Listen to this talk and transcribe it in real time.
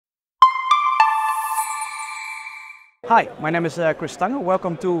Hi, my name is Chris Tanger.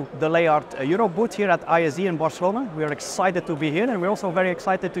 Welcome to the Leyard Europe booth here at ISE in Barcelona. We are excited to be here, and we're also very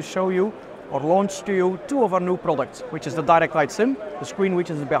excited to show you or launch to you two of our new products, which is the DirectLight Sim, the screen which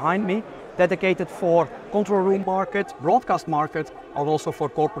is behind me, dedicated for control room market, broadcast market, and also for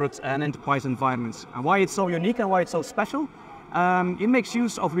corporate and enterprise environments. And why it's so unique and why it's so special? It makes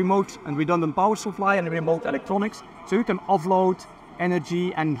use of remote and redundant power supply and remote electronics, so you can offload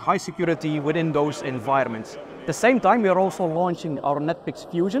energy and high security within those environments. At the same time, we are also launching our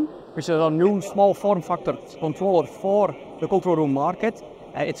netPIX Fusion, which is our new small form factor controller for the control room market.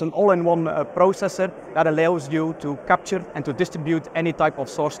 It's an all-in-one processor that allows you to capture and to distribute any type of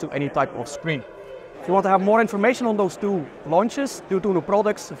source to any type of screen. If you want to have more information on those two launches, two new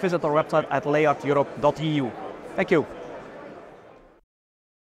products, visit our website at leyardeurope.eu. Thank you.